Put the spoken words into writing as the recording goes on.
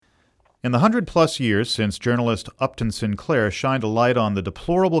In the 100-plus years since journalist Upton Sinclair shined a light on the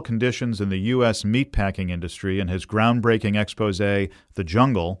deplorable conditions in the U.S. meatpacking industry in his groundbreaking expose, The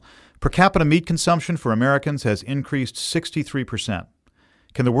Jungle, per capita meat consumption for Americans has increased 63%.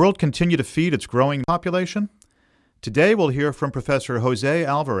 Can the world continue to feed its growing population? Today we'll hear from Professor Jose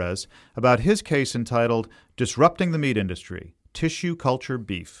Alvarez about his case entitled Disrupting the Meat Industry, Tissue Culture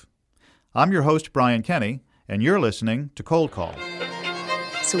Beef. I'm your host, Brian Kenny, and you're listening to Cold Call.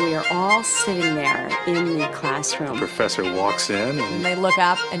 So we are all sitting there in the classroom. The professor walks in and they look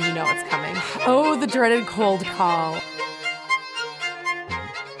up and you know it's coming. Oh, the dreaded cold call.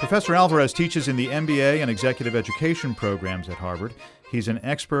 Professor Alvarez teaches in the MBA and Executive Education programs at Harvard. He's an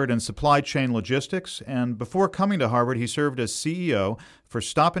expert in supply chain logistics, and before coming to Harvard, he served as CEO for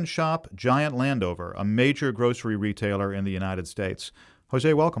Stop & Shop Giant Landover, a major grocery retailer in the United States.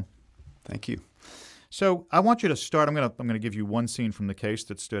 Jose, welcome. Thank you. So I want you to start. I'm going to give you one scene from the case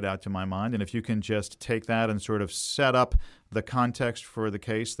that stood out to my mind, and if you can just take that and sort of set up the context for the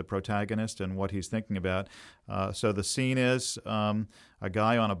case, the protagonist, and what he's thinking about. So the scene is a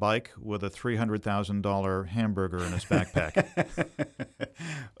guy on a bike with a $300,000 hamburger in his backpack.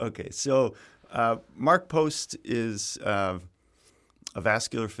 Okay, so Mark Post is a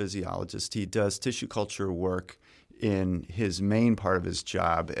vascular physiologist. He does tissue culture work in his main part of his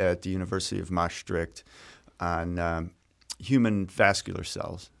job at the University of Maastricht on human vascular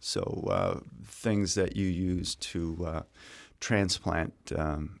cells, so things that you use to transplant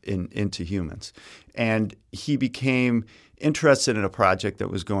into humans. And he became interested in a project that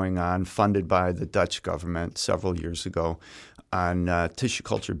was going on, funded by the Dutch government several years ago, on tissue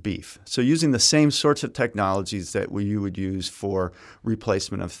culture beef. So using the same sorts of technologies that you would use for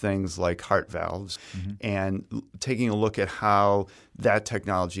replacement of things like heart valves, and taking a look at how that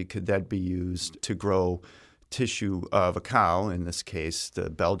technology could then be used to grow tissue of a cow, in this case the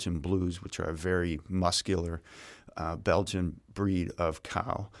Belgian Blues, which are a very muscular Belgian breed of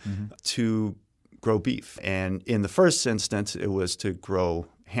cow, to grow beef. And in the first instance, it was to grow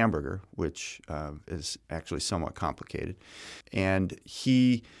hamburger, which is actually somewhat complicated. And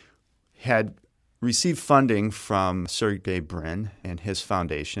he had received funding from Sergey Brin and his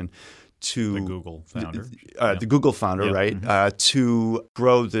foundation to the Google founder. The Google founder, right, to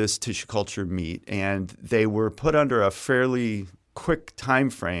grow this tissue culture meat. And they were put under a fairly quick time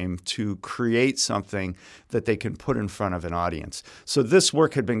frame to create something that they can put in front of an audience. So this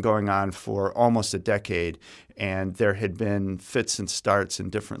work had been going on for almost a decade, and there had been fits and starts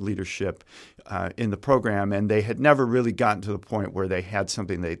and different leadership in the program, and they had never really gotten to the point where they had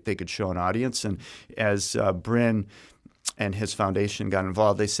something they could show an audience. And as Brin and his foundation got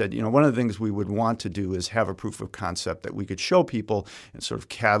involved, they said, one of the things we would want to do is have a proof of concept that we could show people and sort of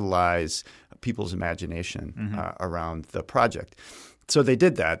catalyze people's imagination around the project. So they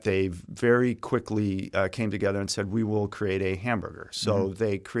did that. They very quickly came together and said, we will create a hamburger. So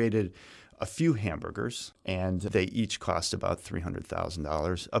they created a few hamburgers, and they each cost about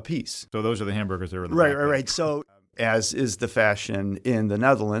 $300,000 a piece. So those are the hamburgers that are in the Right. So as is the fashion in the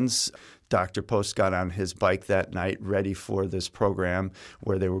Netherlands, Dr. Post got on his bike that night ready for this program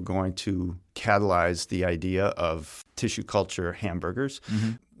where they were going to catalyze the idea of tissue culture hamburgers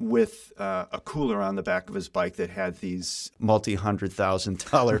with a cooler on the back of his bike that had these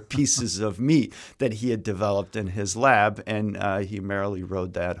multi-$100,000 pieces of meat that he had developed in his lab. And he merrily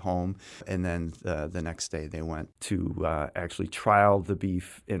rode that home. And then the next day they went to actually trial the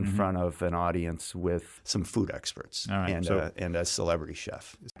beef in front of an audience with some food experts and a celebrity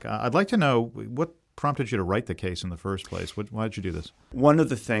chef. I'd like to know what prompted you to write the case in the first place. Why did you do this? One of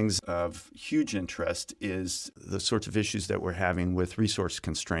the things of huge interest is the sorts of issues that we're having with resource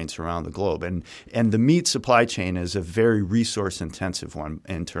constraints around the globe. And the meat supply chain is a very resource-intensive one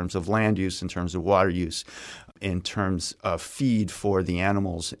in terms of land use, in terms of water use, in terms of feed for the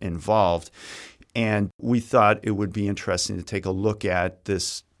animals involved. And we thought it would be interesting to take a look at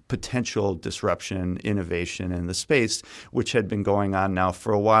this potential disruption, innovation in the space, which had been going on now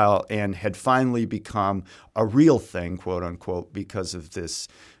for a while and had finally become a real thing, quote unquote, because of this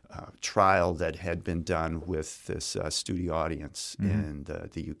trial that had been done with this studio audience in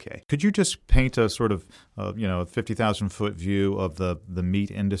the UK. Could you just paint a sort of 50,000-foot view of the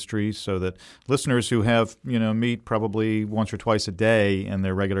meat industry so that listeners who have meat probably once or twice a day in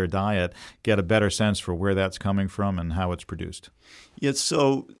their regular diet get a better sense for where that's coming from and how it's produced? Yeah,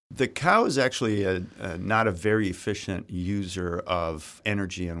 so the cow is actually not a very efficient user of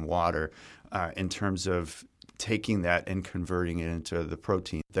energy and water in terms of taking that and converting it into the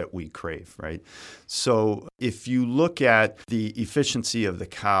protein that we crave, right? So if you look at the efficiency of the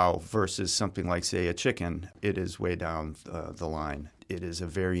cow versus something like, say, a chicken, it is way down the line. it is a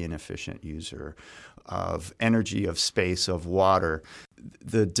very inefficient user of energy, of space, of water.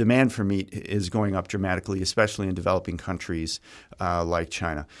 The demand for meat is going up dramatically, especially in developing countries like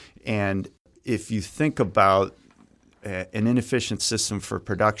China. And if you think about an inefficient system for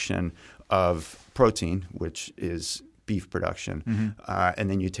production of protein, which is beef production, and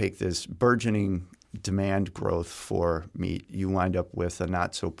then you take this burgeoning demand growth for meat, you wind up with a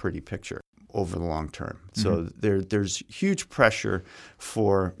not so pretty picture over the long term. So there's huge pressure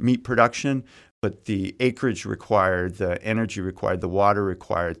for meat production, but the acreage required, the energy required, the water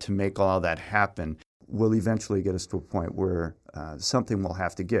required to make all that happen will eventually get us to a point where something will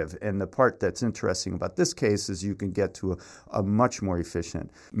have to give. And the part that's interesting about this case is you can get to a much more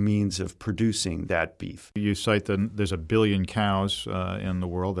efficient means of producing that beef. You cite that there's 1 billion cows in the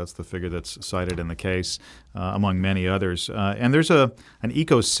world. That's the figure that's cited in the case, among many others. And there's an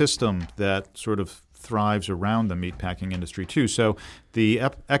ecosystem that sort of thrives around the meatpacking industry too. So the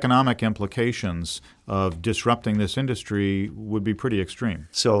economic implications of disrupting this industry would be pretty extreme.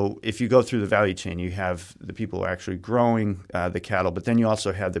 So if you go through the value chain, you have the people who are actually growing the cattle, but then you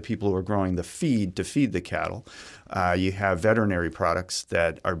also have the people who are growing the feed to feed the cattle. You have veterinary products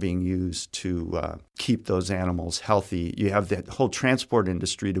that are being used to keep those animals healthy. You have the whole transport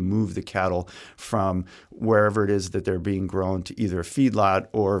industry to move the cattle from wherever it is that they're being grown to either a feedlot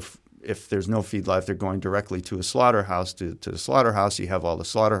or if there's no feedlot, they're going directly to a slaughterhouse. To the slaughterhouse, you have all the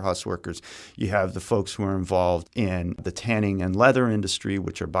slaughterhouse workers. You have the folks who are involved in the tanning and leather industry,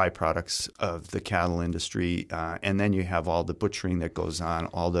 which are byproducts of the cattle industry. And then you have all the butchering that goes on,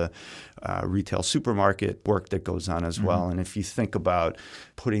 all the retail supermarket work that goes on as well. And if you think about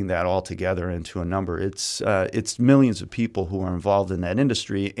putting that all together into a number, it's millions of people who are involved in that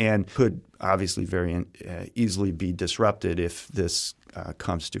industry and could obviously very easily be disrupted if this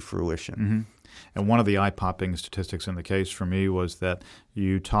comes to fruition. And one of the eye-popping statistics in the case for me was that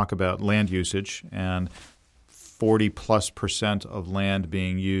you talk about land usage and 40+% of land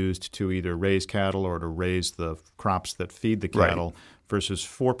being used to either raise cattle or to raise the crops that feed the cattle versus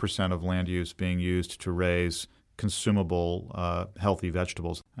 4% of land use being used to raise consumable, healthy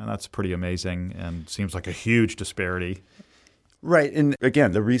vegetables. And that's pretty amazing and seems like a huge disparity. Right. And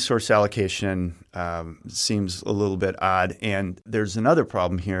again, the resource allocation seems a little bit odd. And there's another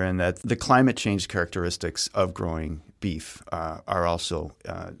problem here in that the climate change characteristics of growing beef are also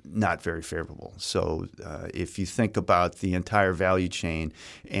not very favorable. So if you think about the entire value chain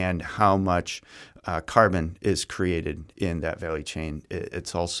and how much carbon is created in that value chain,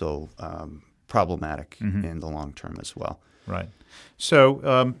 it's also problematic in the long term as well. Right.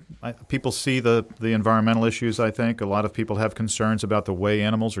 So people see the environmental issues, I think. A lot of people have concerns about the way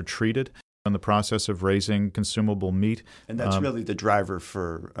animals are treated in the process of raising consumable meat. And that's really the driver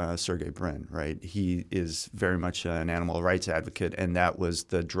for Sergey Brin, right? He is very much an animal rights advocate, and that was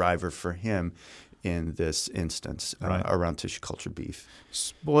the driver for him in this instance around tissue culture beef.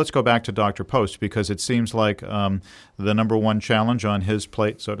 Well, let's go back to Dr. Post because it seems like the number one challenge on his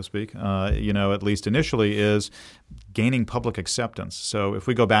plate, so to speak, at least initially, is gaining public acceptance. So if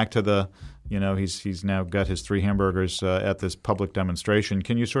we go back to he's now got his 3 hamburgers at this public demonstration.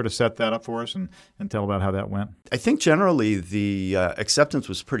 Can you sort of set that up for us and tell about how that went? I think generally the acceptance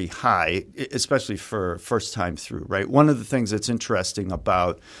was pretty high, especially for first time through, right? One of the things that's interesting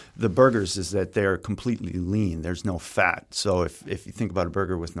about the burgers is that they're completely lean. There's no fat. So if you think about a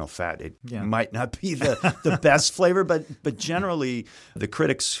burger with no fat, it might not be the best flavor, but generally the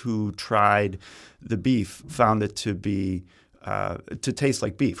critics who tried the beef found it to be to taste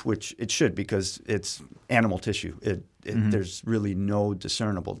like beef, which it should because it's animal tissue. There's really no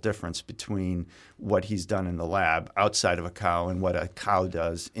discernible difference between what he's done in the lab outside of a cow and what a cow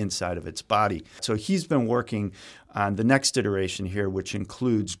does inside of its body. So he's been working on the next iteration here, which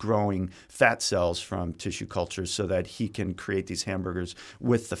includes growing fat cells from tissue cultures so that he can create these hamburgers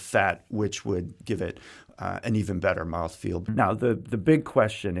with the fat, which would give it an even better mouthfeel. Now, the big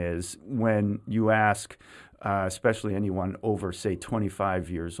question is when you ask especially anyone over, say, 25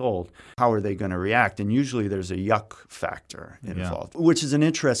 years old, how are they going to react? And usually there's a yuck factor involved, which is an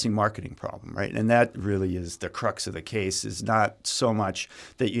interesting marketing problem, right? And that really is the crux of the case, is not so much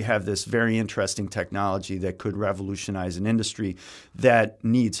that you have this very interesting technology that could revolutionize an industry that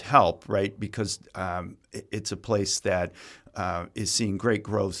needs help, right? Because it's a place that is seeing great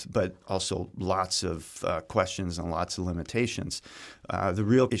growth, but also lots of questions and lots of limitations. The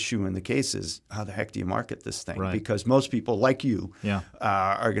real issue in the case is how the heck do you market this thing? Right. Because most people like you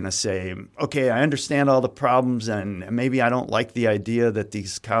are going to say, okay, I understand all the problems and maybe I don't like the idea that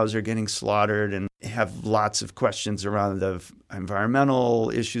these cows are getting slaughtered and have lots of questions around the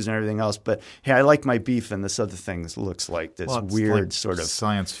environmental issues and everything else. But hey, I like my beef, and this other thing looks like this weird like sort of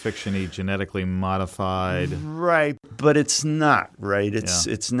science fiction-y, genetically modified. Right, but it's not, right?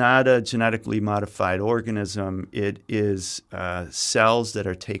 It's not a genetically modified organism. It is cells that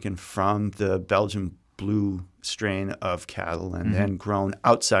are taken from the Belgian blue strain of cattle and then grown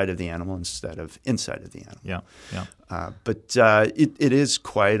outside of the animal instead of inside of the animal. But it is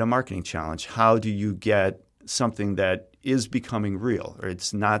quite a marketing challenge. How do you get something that is becoming real, or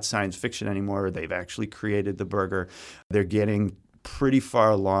it's not science fiction anymore? They've actually created the burger. They're getting pretty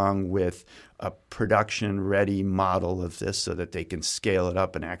far along with a production-ready model of this so that they can scale it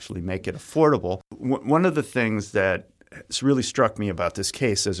up and actually make it affordable. One of the things that has really struck me about this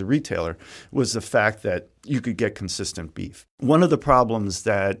case as a retailer was the fact that you could get consistent beef. One of the problems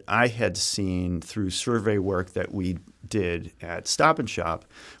that I had seen through survey work that we did at Stop & Shop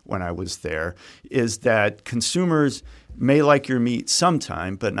when I was there is that consumers may like your meat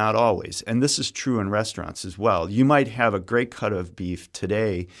sometime, but not always. And this is true in restaurants as well. You might have a great cut of beef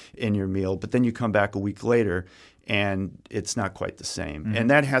today in your meal, but then you come back a week later and it's not quite the same. And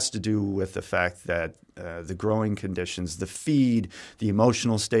that has to do with the fact that the growing conditions, the feed, the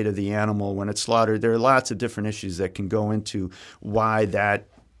emotional state of the animal when it's slaughtered. There are lots of different issues that can go into why that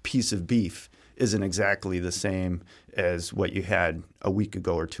piece of beef isn't exactly the same as what you had a week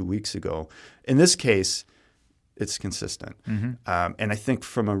ago or 2 weeks ago. In this case, it's consistent. And I think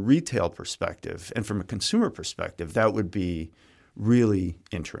from a retail perspective and from a consumer perspective, that would be really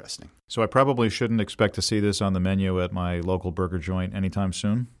interesting. So I probably shouldn't expect to see this on the menu at my local burger joint anytime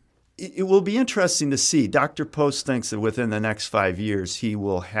soon? It will be interesting to see. Dr. Post thinks that within the next 5 years, he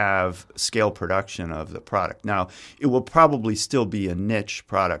will have scale production of the product. Now, it will probably still be a niche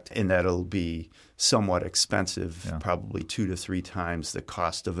product in that it'll be somewhat expensive, probably 2 to 3 times the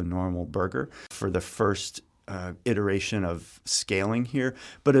cost of a normal burger for the first iteration of scaling here.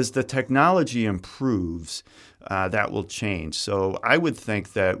 But as the technology improves, that will change. So I would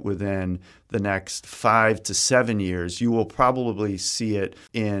think that within the next 5 to 7 years, you will probably see it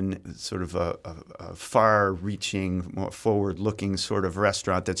in sort of a far-reaching, more forward-looking sort of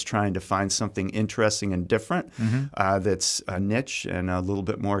restaurant that's trying to find something interesting and different that's a niche and a little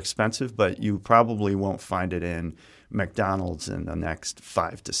bit more expensive, but you probably won't find it in McDonald's in the next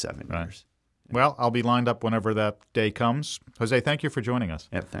 5 to 7 years. Well, I'll be lined up whenever that day comes. Jose, thank you for joining us.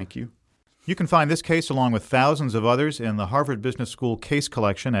 Yeah, thank you. You can find this case along with thousands of others in the Harvard Business School case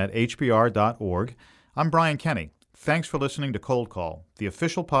collection at hbr.org. I'm Brian Kenny. Thanks for listening to Cold Call, the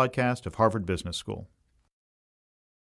official podcast of Harvard Business School.